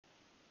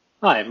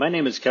Hi, my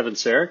name is Kevin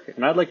Saric,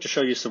 and I'd like to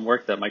show you some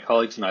work that my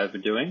colleagues and I have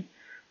been doing.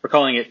 We're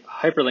calling it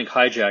Hyperlink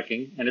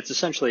Hijacking, and it's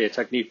essentially a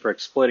technique for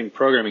exploiting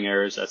programming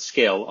errors at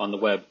scale on the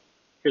web.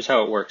 Here's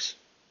how it works.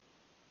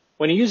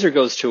 When a user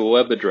goes to a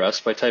web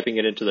address by typing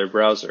it into their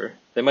browser,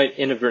 they might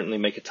inadvertently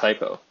make a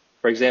typo,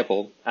 for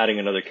example, adding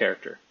another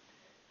character.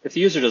 If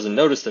the user doesn't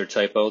notice their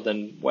typo,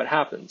 then what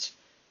happens?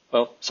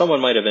 Well,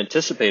 someone might have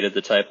anticipated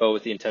the typo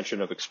with the intention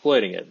of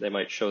exploiting it. They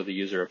might show the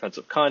user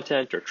offensive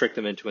content or trick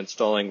them into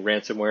installing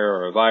ransomware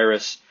or a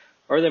virus,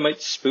 or they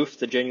might spoof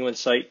the genuine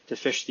site to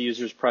phish the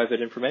user's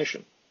private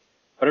information.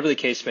 Whatever the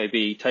case may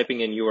be,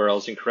 typing in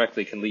URLs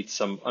incorrectly can lead to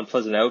some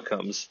unpleasant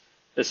outcomes.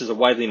 This is a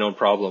widely known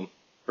problem,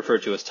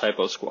 referred to as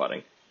typo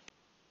squatting.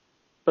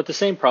 But the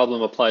same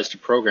problem applies to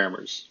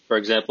programmers, for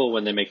example,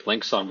 when they make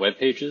links on web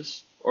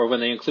pages, or when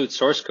they include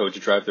source code to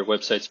drive their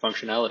website's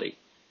functionality.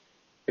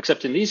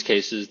 Except in these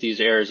cases, these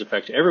errors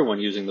affect everyone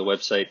using the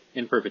website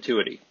in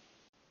perpetuity.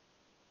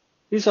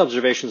 These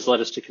observations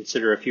led us to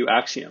consider a few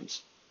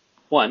axioms.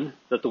 One,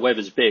 that the web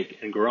is big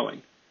and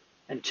growing.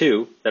 And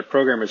two, that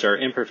programmers are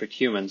imperfect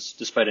humans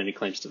despite any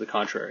claims to the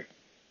contrary.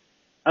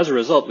 As a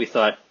result, we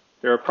thought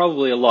there are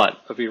probably a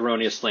lot of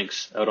erroneous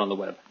links out on the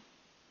web.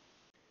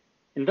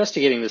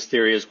 Investigating this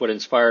theory is what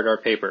inspired our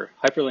paper,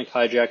 Hyperlink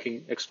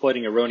Hijacking,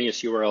 Exploiting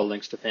Erroneous URL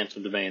Links to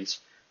Phantom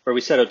Domains, where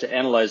we set out to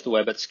analyze the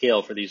web at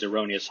scale for these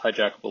erroneous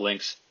hijackable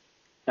links.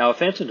 Now, a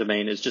phantom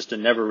domain is just a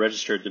never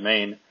registered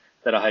domain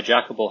that a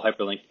hijackable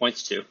hyperlink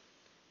points to.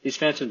 These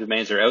phantom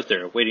domains are out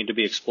there waiting to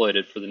be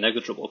exploited for the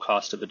negligible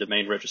cost of a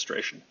domain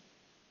registration.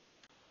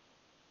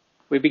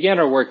 We began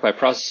our work by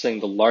processing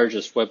the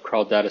largest web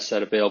crawl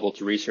dataset available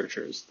to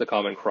researchers, the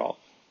Common Crawl.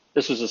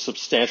 This was a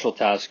substantial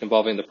task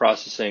involving the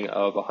processing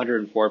of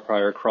 104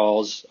 prior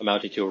crawls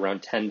amounting to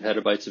around 10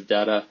 petabytes of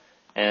data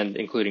and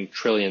including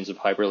trillions of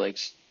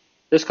hyperlinks.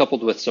 This,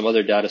 coupled with some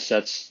other data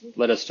sets,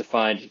 led us to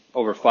find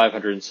over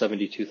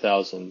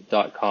 572,000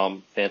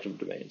 .com phantom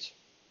domains.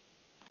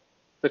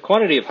 The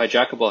quantity of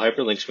hijackable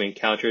hyperlinks we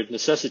encountered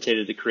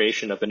necessitated the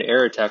creation of an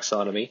error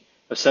taxonomy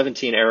of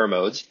 17 error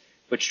modes,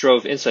 which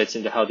drove insights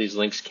into how these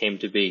links came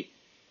to be.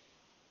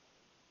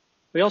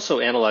 We also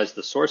analyzed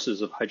the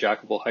sources of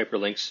hijackable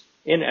hyperlinks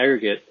in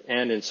aggregate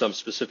and in some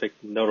specific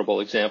notable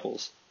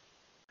examples.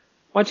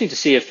 Wanting to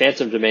see if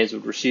phantom domains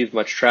would receive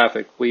much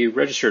traffic, we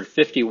registered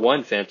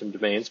 51 phantom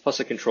domains plus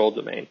a control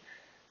domain,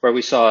 where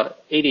we saw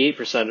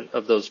 88%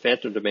 of those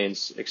phantom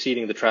domains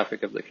exceeding the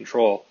traffic of the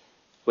control,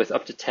 with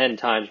up to 10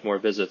 times more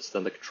visits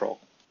than the control.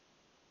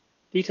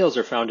 Details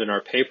are found in our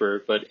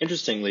paper, but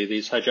interestingly,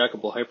 these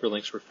hijackable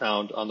hyperlinks were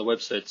found on the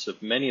websites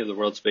of many of the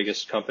world's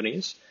biggest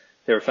companies.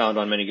 They were found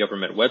on many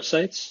government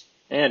websites,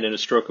 and in a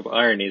stroke of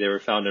irony, they were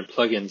found in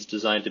plugins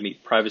designed to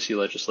meet privacy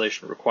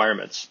legislation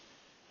requirements.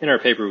 In our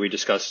paper, we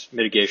discuss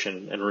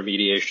mitigation and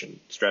remediation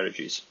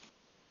strategies.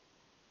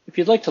 If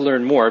you'd like to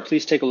learn more,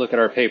 please take a look at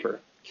our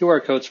paper.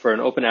 QR codes for an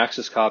open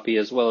access copy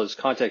as well as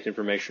contact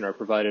information are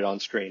provided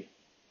on screen.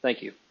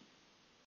 Thank you.